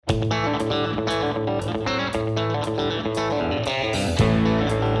Welcome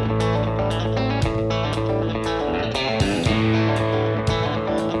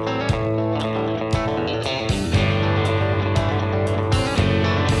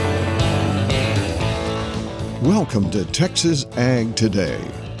to Texas Ag Today,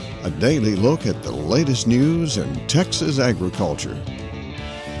 a daily look at the latest news in Texas agriculture.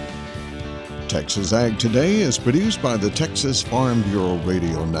 Texas Ag Today is produced by the Texas Farm Bureau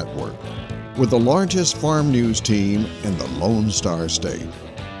Radio Network, with the largest farm news team in the Lone Star State.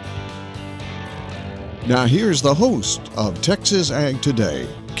 Now here's the host of Texas Ag Today,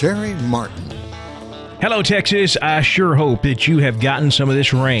 Carrie Martin. Hello, Texas. I sure hope that you have gotten some of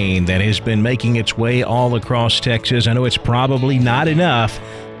this rain that has been making its way all across Texas. I know it's probably not enough,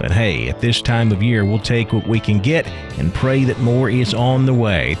 but hey, at this time of year, we'll take what we can get and pray that more is on the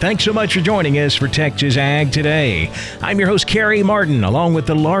way. Thanks so much for joining us for Texas Ag Today. I'm your host, Carrie Martin, along with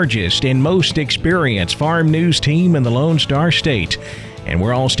the largest and most experienced farm news team in the Lone Star State. And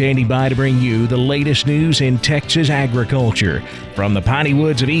we're all standing by to bring you the latest news in Texas agriculture, from the piney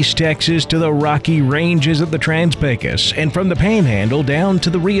woods of East Texas to the rocky ranges of the Trans-Pecos, and from the Panhandle down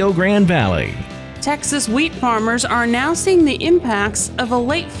to the Rio Grande Valley. Texas wheat farmers are now seeing the impacts of a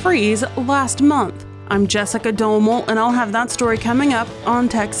late freeze last month. I'm Jessica Domel, and I'll have that story coming up on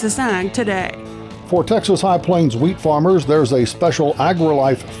Texas Ag Today. For Texas High Plains wheat farmers, there's a special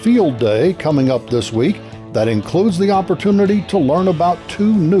AgriLife Field Day coming up this week that includes the opportunity to learn about 2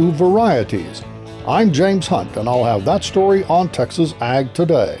 new varieties. I'm James Hunt, and I'll have that story on Texas Ag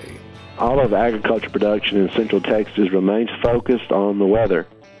Today. All of agriculture production in Central Texas remains focused on the weather.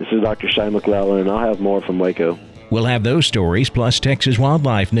 This is Dr. Shane McClellan, and I'll have more from Waco. We'll have those stories, plus Texas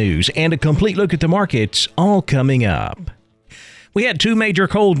wildlife news, and a complete look at the markets, all coming up. We had 2 major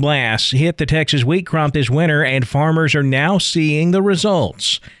cold blasts hit the Texas wheat crop this winter, and farmers are now seeing the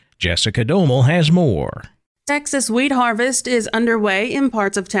results. Jessica Domel has more. Texas wheat harvest is underway in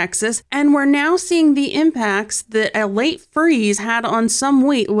parts of Texas, and we're now seeing the impacts that a late freeze had on some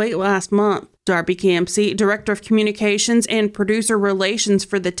wheat late last month. Darby Campsey, Director of Communications and Producer Relations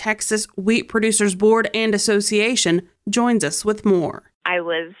for the Texas Wheat Producers Board and Association, joins us with more. I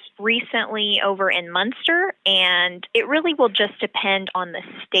was recently over in Munster, and it really will just depend on the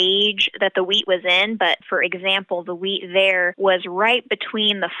stage that the wheat was in. But for example, the wheat there was right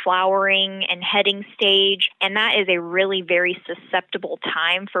between the flowering and heading stage, and that is a really very susceptible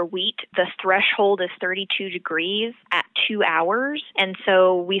time for wheat. The threshold is 32 degrees at 2 hours, and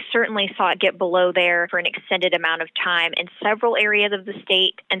so we certainly saw it get below there for an extended amount of time in several areas of the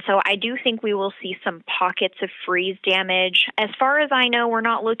state. And so I do think we will see some pockets of freeze damage. As far as I know, we're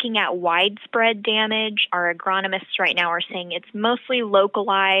not looking at widespread damage. Our agronomists right now are saying it's mostly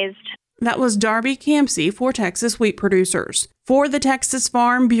localized. That was Darby Campsey for Texas Wheat Producers. For the Texas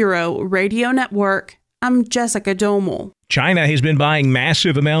Farm Bureau Radio Network, I'm Jessica Domel. China has been buying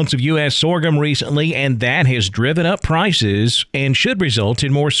massive amounts of U.S. sorghum recently, and that has driven up prices and should result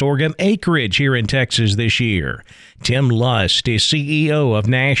in more sorghum acreage here in Texas this year. Tim Lust is CEO of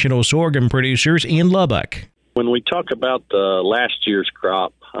National Sorghum Producers in Lubbock. When we talk about last year's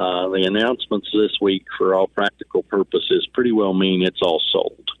crop, the announcements this week, for all practical purposes, pretty well mean it's all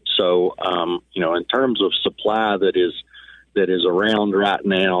sold. So, in terms of supply that is around right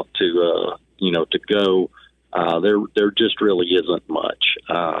now to go, there just really isn't much.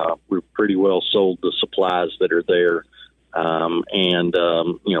 We're pretty well sold the supplies that are there.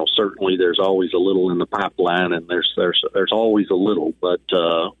 Certainly there's always a little in the pipeline, and there's always a little, but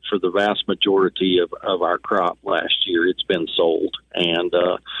for the vast majority of our crop last year, it's been sold. And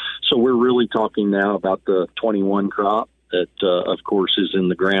so we're really talking now about the 21 crop that, of course, is in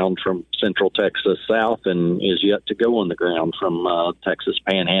the ground from Central Texas south and is yet to go on the ground from Texas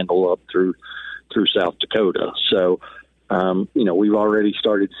Panhandle up through South Dakota. So, we've already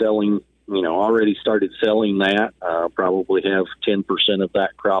started selling that, probably have 10% of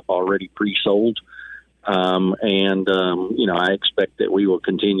that crop already pre-sold. I expect that we will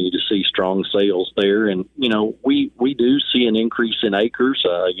continue to see strong sales there. And, we do see an increase in acres.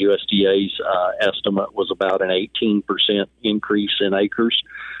 USDA's estimate was about an 18% increase in acres.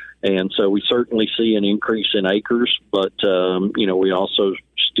 And so we certainly see an increase in acres, but, we also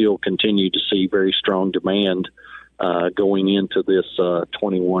still continue to see very strong demand going into this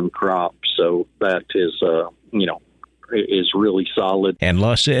 21 crop. So that is really solid. And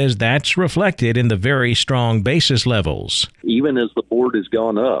Luss says that's reflected in the very strong basis levels. Even as the board has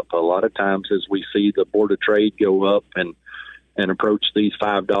gone up, a lot of times as we see the Board of Trade go up and and approach these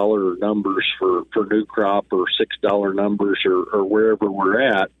 $5 numbers for new crop or $6 numbers or wherever we're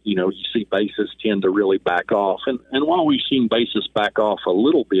at, you see basis tend to really back off. And while we've seen basis back off a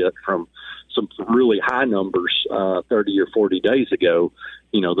little bit from some really high numbers 30 or 40 days ago,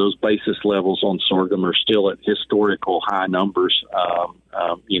 those basis levels on sorghum are still at historical high numbers,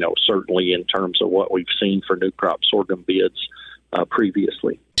 certainly in terms of what we've seen for new crop sorghum bids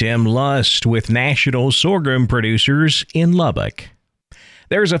previously. Tim Lust with National Sorghum Producers in Lubbock.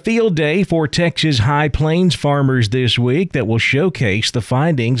 There's a field day for Texas High Plains farmers this week that will showcase the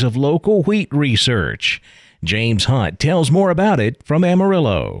findings of local wheat research. James Hunt tells more about it from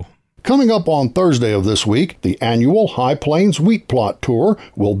Amarillo. Coming up on Thursday of this week, the annual High Plains Wheat Plot Tour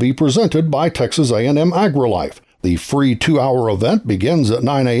will be presented by Texas A&M AgriLife. The free 2-hour event begins at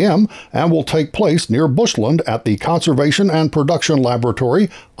 9 a.m. and will take place near Bushland at the Conservation and Production Laboratory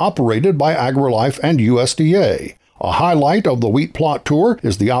operated by AgriLife and USDA. A highlight of the Wheat Plot Tour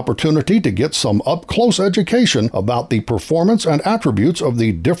is the opportunity to get some up-close education about the performance and attributes of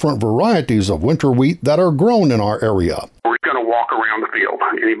the different varieties of winter wheat that are grown in our area. We're going to walk around the field.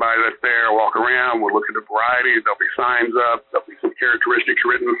 Anybody that's there, walk around. We'll look at the varieties. There'll be signs up. There'll be some characteristics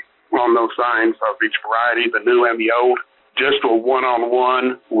written on those signs of each variety, the new and the old, just a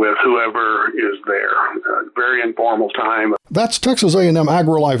one-on-one with whoever is there. Very informal time. That's Texas A&M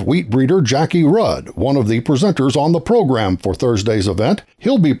AgriLife wheat breeder Jackie Rudd, one of the presenters on the program for Thursday's event.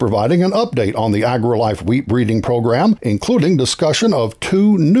 He'll be providing an update on the AgriLife wheat breeding program, including discussion of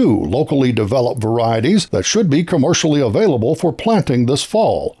 2 new locally developed varieties that should be commercially available for planting this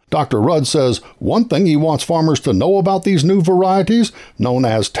fall. Dr. Rudd says one thing he wants farmers to know about these new varieties, known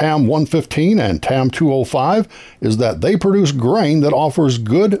as TAM 115 and TAM 205, is that they produce grain that offers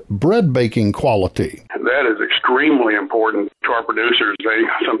good bread baking quality. That is extremely important to our producers. They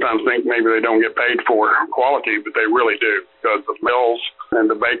sometimes think maybe they don't get paid for quality, but they really do, because the mills and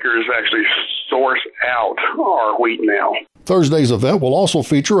the bakers actually source out our wheat now. Thursday's event will also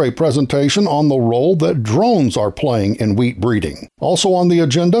feature a presentation on the role that drones are playing in wheat breeding. Also on the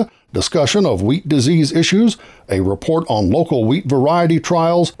agenda, discussion of wheat disease issues, a report on local wheat variety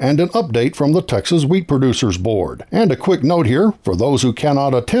trials, and an update from the Texas Wheat Producers Board. And a quick note here, for those who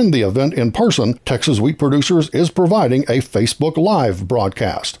cannot attend the event in person, Texas Wheat Producers is providing a Facebook Live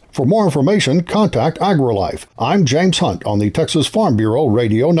broadcast. For more information, contact AgriLife. I'm James Hunt on the Texas Farm Bureau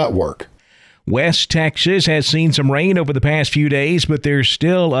Radio Network. West Texas has seen some rain over the past few days, but there's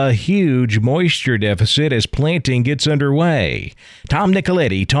still a huge moisture deficit as planting gets underway. Tom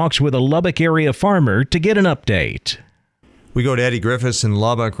Nicoletti talks with a Lubbock area farmer to get an update. We go to Eddie Griffiths in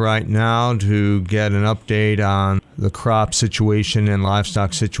Lubbock right now to get an update on the crop situation and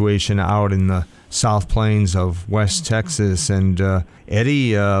livestock situation out in the South Plains of West Texas. And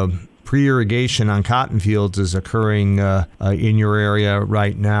Eddie, pre-irrigation on cotton fields is occurring in your area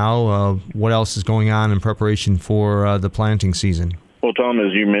right now. What else is going on in preparation for the planting season? Well, Tom,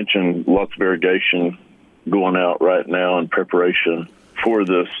 as you mentioned, lots of irrigation going out right now in preparation for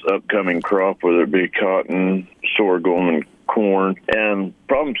this upcoming crop, whether it be cotton, sorghum, and corn. And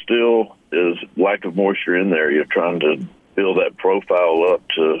problem still is lack of moisture in there. You're trying to build that profile up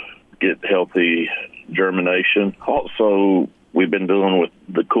to get healthy germination. Also, we've been dealing with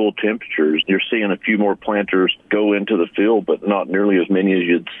the cool temperatures. You're seeing a few more planters go into the field, but not nearly as many as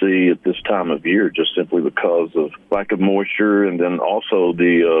you'd see at this time of year, just simply because of lack of moisture and then also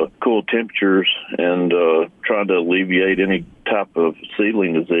the cool temperatures and trying to alleviate any type of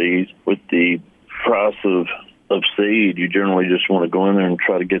seedling disease. With the price of seed, you generally just want to go in there and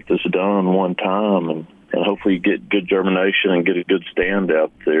try to get this done one time and hopefully get good germination and get a good stand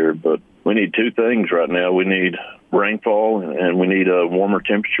out there. But we need 2 things right now. We need rainfall and we need warmer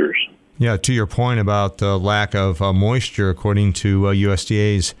temperatures. Yeah, to your point about the lack of moisture, according to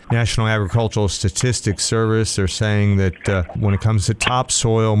USDA's National Agricultural Statistics Service, they're saying that when it comes to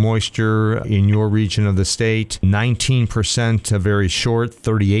topsoil moisture in your region of the state, 19% very short,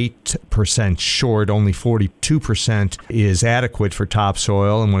 38% short, only 42% is adequate for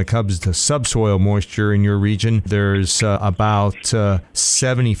topsoil. And when it comes to subsoil moisture in your region, there's about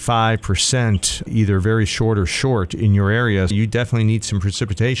 75% either very short or short in your area. You definitely need some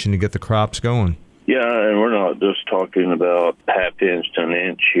precipitation to get the crops going. Yeah, and we're not just talking about half inch to an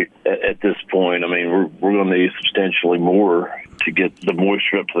inch at this point. I mean, we're going to need substantially more to get the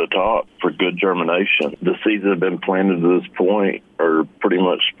moisture up to the top for good germination. The seeds that have been planted to this point are pretty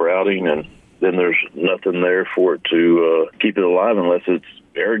much sprouting, and then there's nothing there for it to keep it alive unless it's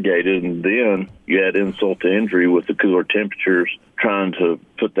irrigated, and then you add insult to injury with the cooler temperatures, trying to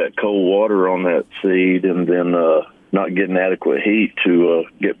put that cold water on that seed and then not getting adequate heat to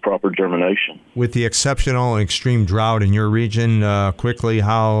get proper germination. With the exceptional and extreme drought in your region, quickly,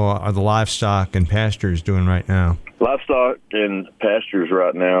 how are the livestock and pastures doing right now? Livestock and pastures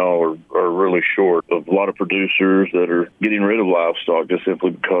right now are really short. A lot of producers that are getting rid of livestock just simply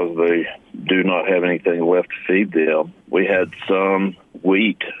because they do not have anything left to feed them. We had some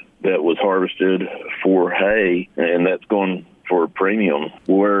wheat that was harvested for hay, and that's going for a premium.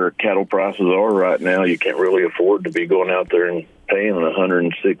 Where cattle prices are right now, you can't really afford to be going out there and paying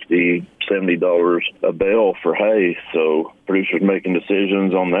 $160, $70 a bale for hay. So producers making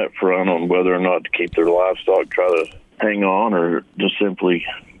decisions on that front on whether or not to keep their livestock, try to hang on, or just simply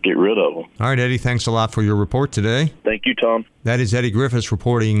get rid of them. All right, Eddie, thanks a lot for your report today. Thank you, Tom. That is Eddie Griffiths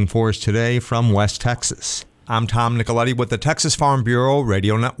reporting for us today from West Texas. I'm Tom Nicoletti with the Texas Farm Bureau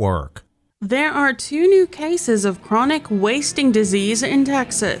Radio Network. There are 2 new cases of chronic wasting disease in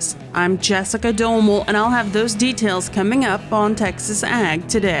Texas. I'm Jessica Domel, and I'll have those details coming up on Texas Ag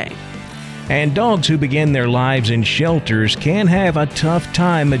Today. And dogs who begin their lives in shelters can have a tough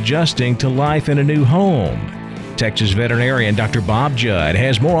time adjusting to life in a new home. Texas veterinarian Dr. Bob Judd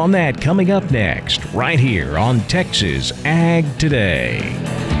has more on that coming up next, right here on Texas Ag Today.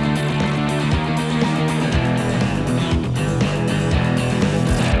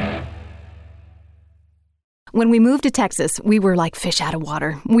 When we moved to Texas, we were like fish out of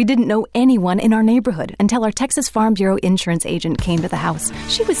water. We didn't know anyone in our neighborhood until our Texas Farm Bureau insurance agent came to the house.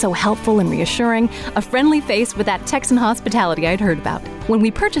 She was so helpful and reassuring, a friendly face with that Texan hospitality I'd heard about. When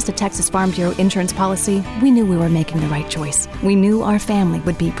we purchased a Texas Farm Bureau insurance policy, we knew we were making the right choice. We knew our family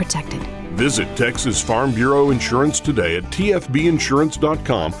would be protected. Visit Texas Farm Bureau Insurance today at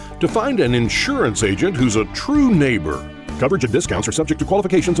tfbinsurance.com to find an insurance agent who's a true neighbor. Coverage and discounts are subject to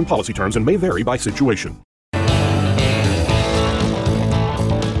qualifications and policy terms and may vary by situation.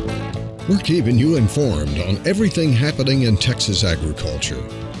 We're keeping you informed on everything happening in Texas agriculture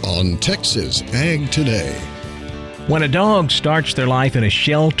on Texas Ag Today. When a dog starts their life in a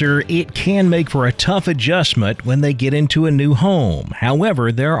shelter, it can make for a tough adjustment when they get into a new home.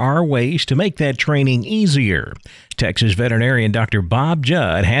 However, there are ways to make that training easier. Texas veterinarian Dr. Bob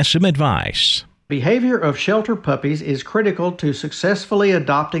Judd has some advice. Behavior of shelter puppies is critical to successfully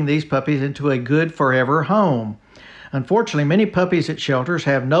adopting these puppies into a good forever home. Unfortunately, many puppies at shelters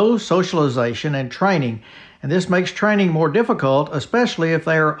have no socialization and training, and this makes training more difficult, especially if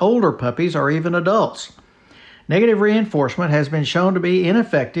they are older puppies or even adults. Negative reinforcement has been shown to be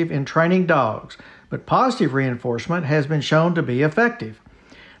ineffective in training dogs, but positive reinforcement has been shown to be effective.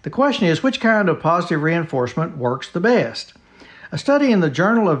 The question is, which kind of positive reinforcement works the best? A study in the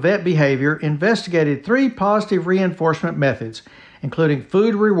Journal of Vet Behavior investigated 3 positive reinforcement methods, including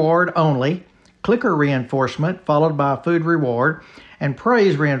food reward only, clicker reinforcement followed by food reward, and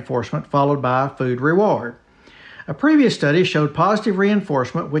praise reinforcement followed by food reward. A previous study showed positive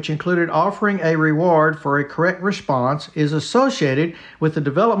reinforcement, which included offering a reward for a correct response, is associated with the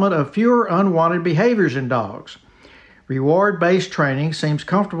development of fewer unwanted behaviors in dogs. Reward-based training seems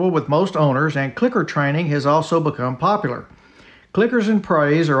comfortable with most owners, and clicker training has also become popular. Clickers and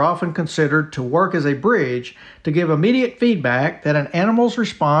praise are often considered to work as a bridge to give immediate feedback that an animal's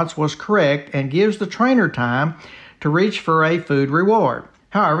response was correct and gives the trainer time to reach for a food reward.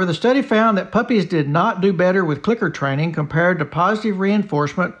 However, the study found that puppies did not do better with clicker training compared to positive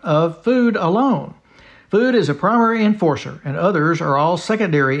reinforcement of food alone. Food is a primary enforcer, and others are all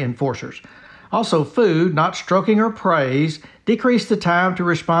secondary enforcers. Also, food, not stroking or praise, decreased the time to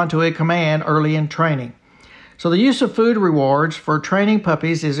respond to a command early in training. So the use of food rewards for training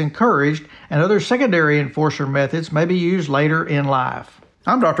puppies is encouraged, and other secondary enforcer methods may be used later in life.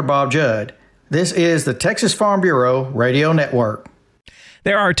 I'm Dr. Bob Judd. This is the Texas Farm Bureau Radio Network.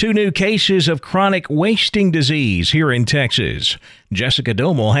 There are 2 new cases of chronic wasting disease here in Texas. Jessica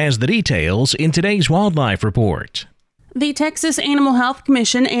Domel has the details in today's Wildlife Report. The Texas Animal Health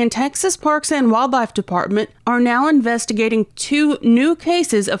Commission and Texas Parks and Wildlife Department are now investigating 2 new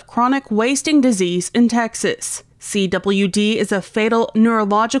cases of chronic wasting disease in Texas. CWD is a fatal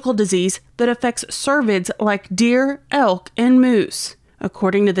neurological disease that affects cervids like deer, elk, and moose.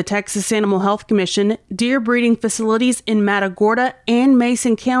 According to the Texas Animal Health Commission, deer breeding facilities in Matagorda and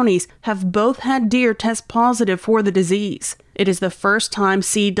Mason counties have both had deer test positive for the disease. It is the first time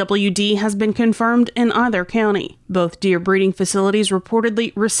CWD has been confirmed in either county. Both deer breeding facilities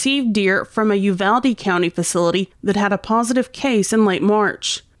reportedly received deer from a Uvalde County facility that had a positive case in late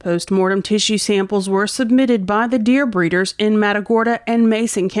March. Post-mortem tissue samples were submitted by the deer breeders in Matagorda and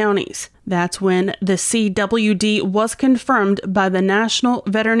Mason counties. That's when the CWD was confirmed by the National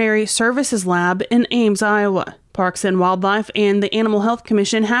Veterinary Services Lab in Ames, Iowa. Parks and Wildlife and the Animal Health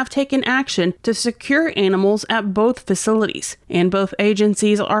Commission have taken action to secure animals at both facilities, and both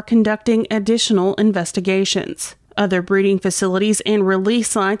agencies are conducting additional investigations. Other breeding facilities and release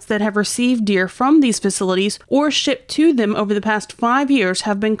sites that have received deer from these facilities or shipped to them over the past 5 years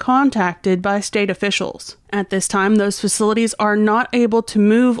have been contacted by state officials. At this time, those facilities are not able to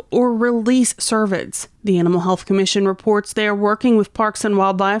move or release cervids. The Animal Health Commission reports they are working with Parks and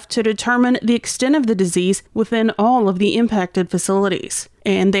Wildlife to determine the extent of the disease within all of the impacted facilities.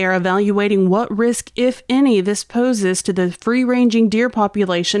 And they are evaluating what risk, if any, this poses to the free-ranging deer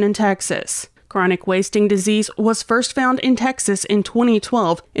population in Texas. Chronic wasting disease was first found in Texas in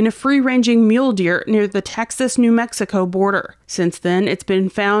 2012 in a free-ranging mule deer near the Texas-New Mexico border. Since then, it's been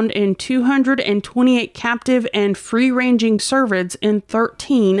found in 228 captive and free-ranging cervids in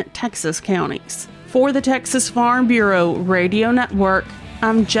 13 Texas counties. For the Texas Farm Bureau Radio Network,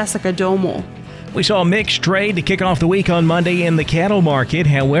 I'm Jessica Domel. We saw a mixed trade to kick off the week on Monday in the cattle market.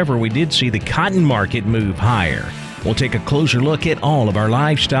 However, we did see the cotton market move higher. We'll take a closer look at all of our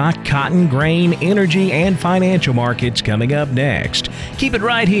livestock, cotton, grain, energy, and financial markets coming up next. Keep it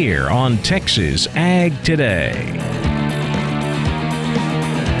right here on Texas Ag Today.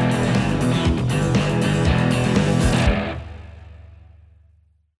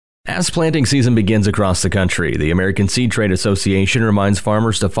 As planting season begins across the country, the American Seed Trade Association reminds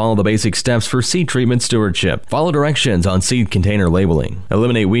farmers to follow the basic steps for seed treatment stewardship. Follow directions on seed container labeling.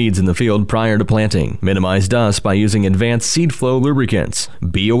 Eliminate weeds in the field prior to planting. Minimize dust by using advanced seed flow lubricants.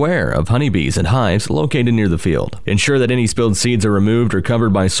 Be aware of honeybees and hives located near the field. Ensure that any spilled seeds are removed or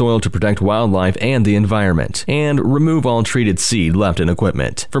covered by soil to protect wildlife and the environment. And remove all treated seed left in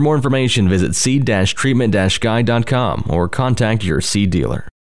equipment. For more information, visit seed-treatment-guide.com or contact your seed dealer.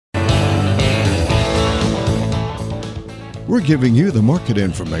 We're giving you the market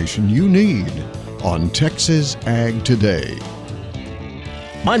information you need on Texas Ag Today.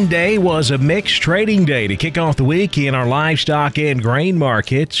 Monday was a mixed trading day to kick off the week in our livestock and grain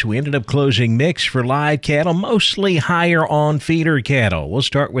markets. We ended up closing mixed for live cattle, mostly higher on feeder cattle. We'll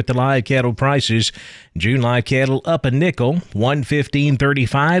start with the live cattle prices. June live cattle up a nickel,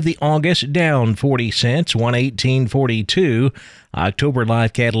 $115.35. The August down 40 cents, $118.42. October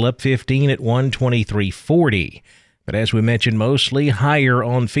live cattle up 15 at $123.40. But as we mentioned, mostly higher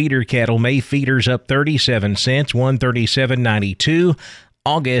on feeder cattle. May feeders up 37 cents, $137.92.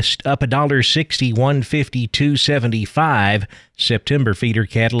 August up $1.60, $152.75. September feeder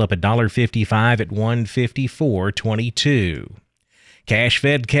cattle up $1.55 at $154.22.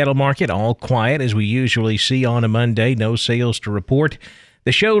 Cash-fed cattle market all quiet as we usually see on a Monday. No sales to report.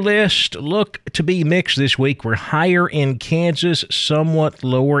 The show list look to be mixed this week. We're higher in Kansas, somewhat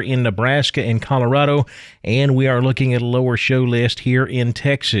lower in Nebraska and Colorado, and we are looking at a lower show list here in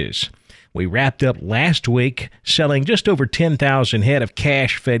Texas. We wrapped up last week selling just over 10,000 head of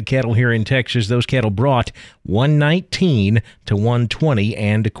cash-fed cattle here in Texas. Those cattle brought $119 to $120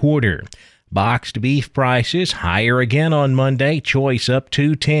 and a quarter. Boxed beef prices higher again on Monday. Choice up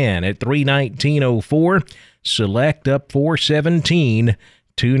 $210 at $319.04. Select up $417,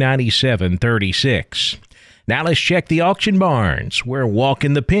 $297.36. Now let's check the auction barns. We're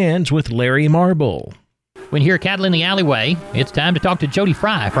walking the pens with Larry Marble. When you hear cattle in the alleyway, it's time to talk to Jody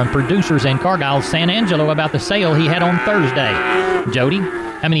Fry from Producers in Cargyle, San Angelo about the sale he had on Thursday. Jody,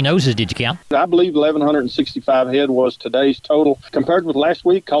 how many noses did you count? I believe 1,165 head was today's total. Compared with last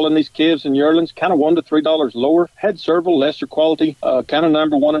week, calling these calves and yearlings kind of $1 to $3 lower. Had several lesser quality, kind of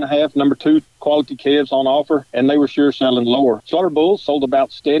number 1.5, number 2 quality calves on offer, and they were sure selling lower. Slaughter bulls sold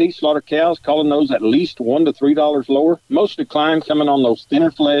about steady. Slaughter cows, calling those at least $1 to $3 lower. Most decline coming on those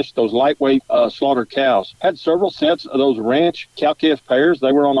thinner flesh, those lightweight slaughter cows. Had several sets of those ranch cow-calf pairs.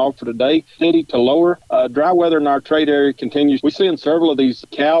 They were on offer today, steady to lower. Dry weather in our trade area continues. We're seeing several of these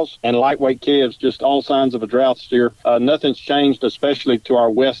cows and lightweight calves, just all signs of a drought steer. Nothing's changed, especially to our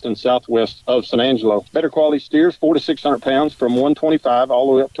west and southwest of San Angelo. Better quality steers, 400 to 600 pounds, from 125 all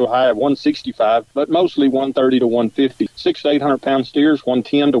the way up to a high of 165, but mostly 130 to 150. 600 to 800 pound steers,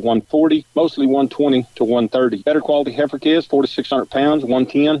 110 to 140, mostly 120 to 130. Better quality heifer calves, 400 to 600 pounds,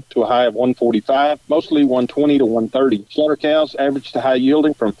 110 to a high of 145, mostly 120 to 130. Slaughter cows, average to high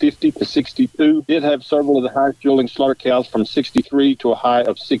yielding from 50 to 62. Did have several of the highest yielding slaughter cows from 63 to a high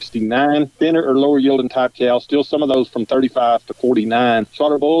of 69. Thinner or lower yielding type cows, still some of those from 35 to 49.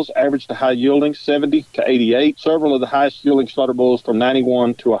 Slaughter bulls, average to high yielding 70 to 88. Several of the highest yielding slaughter bulls from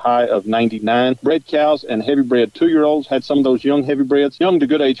 91 to a high of 99. $189. Bred cows and heavy bred 2-year-olds had some of those young heavy breds, young to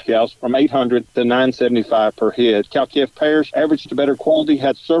good age cows, from $800 to $975 per head. Cow-calf pairs, average to better quality,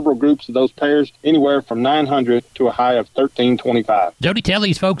 had several groups of those pairs, anywhere from $900 to a high of $1,325. Jody, tell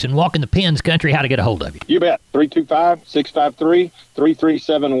these folks in Walking the Pens country how to get a hold of you. You bet.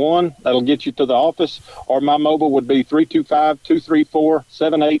 325-653-3371. That'll get you to the office, or my mobile would be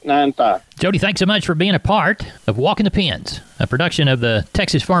 325-234-7895. Jody, thanks so much for being a part of Walking the Pens, a production of the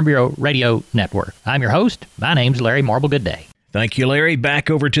Texas Farm Bureau Radio Network. I'm your host. My name's Larry Marble. Good day. Thank you, Larry. Back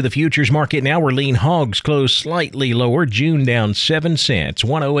over to the futures market now, where lean hogs closed slightly lower. June down 7 cents,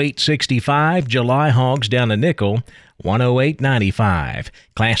 108.65. July hogs down a nickel, 108.95.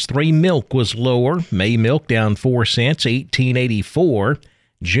 Class 3 milk was lower. May milk down 4 cents, 18.84.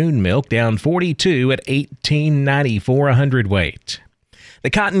 June milk down 42 at 18.94 a hundredweight. The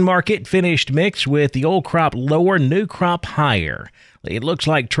cotton market finished mixed, with the old crop lower, new crop higher. It looks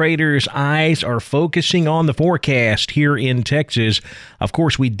like traders' eyes are focusing on the forecast here in Texas. Of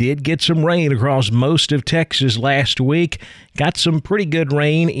course, we did get some rain across most of Texas last week. Got some pretty good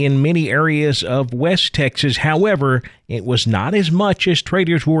rain in many areas of West Texas. However, it was not as much as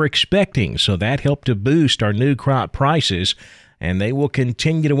traders were expecting, so that helped to boost our new crop prices. And they will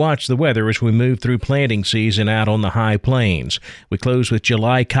continue to watch the weather as we move through planting season out on the high plains. We close with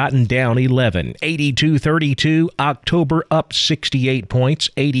July cotton down 11, 82.32. October up 68 points,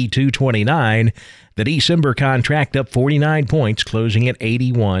 82.29. The December contract up 49 points, closing at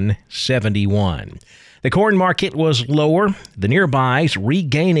 81.71. The corn market was lower. The nearbys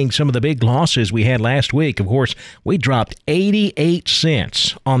regaining some of the big losses we had last week. Of course, we dropped 88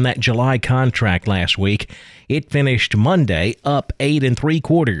 cents on that July contract last week. It finished Monday up 8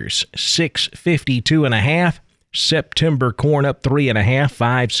 3/4, 652.5. September corn up 3.5,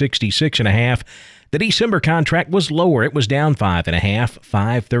 566.5. The December contract was lower. It was down 5.5,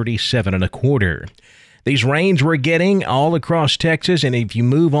 537.25. These rains we're getting all across Texas, and if you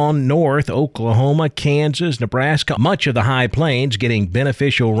move on north, Oklahoma, Kansas, Nebraska, much of the high plains getting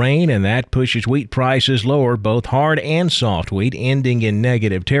beneficial rain, and that pushes wheat prices lower, both hard and soft wheat, ending in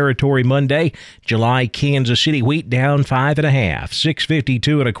negative territory Monday. July Kansas City wheat down 5.5,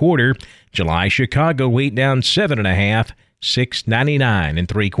 652.25. July Chicago wheat down 7.5, 699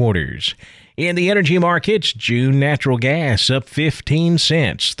 3/4. In the energy markets, June natural gas up 15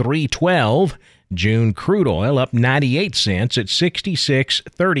 cents, 312. June crude oil up 98 cents at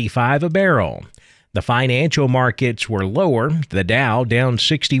 66.35 a barrel. The financial markets were lower. The Dow down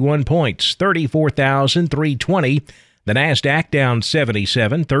 61 points, 34,320. The Nasdaq down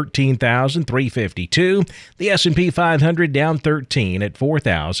 77, 13,352. The S&P 500 down 13 at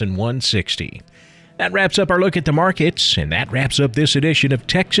 4,160. That wraps up our look at the markets, and that wraps up this edition of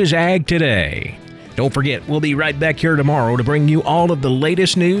Texas Ag Today. Don't forget, we'll be right back here tomorrow to bring you all of the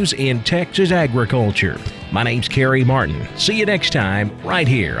latest news in Texas agriculture. My name's Kerry Martin. See you next time right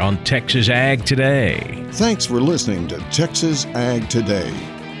here on Texas Ag Today. Thanks for listening to Texas Ag Today.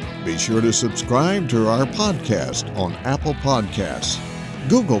 Be sure to subscribe to our podcast on Apple Podcasts,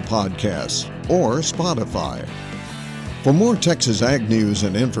 Google Podcasts, or Spotify. For more Texas Ag news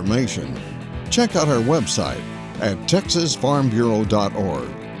and information, check out our website at texasfarmbureau.org.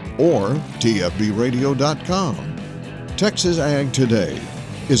 or tfbradio.com. Texas Ag Today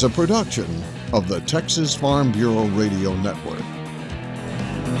is a production of the Texas Farm Bureau Radio Network.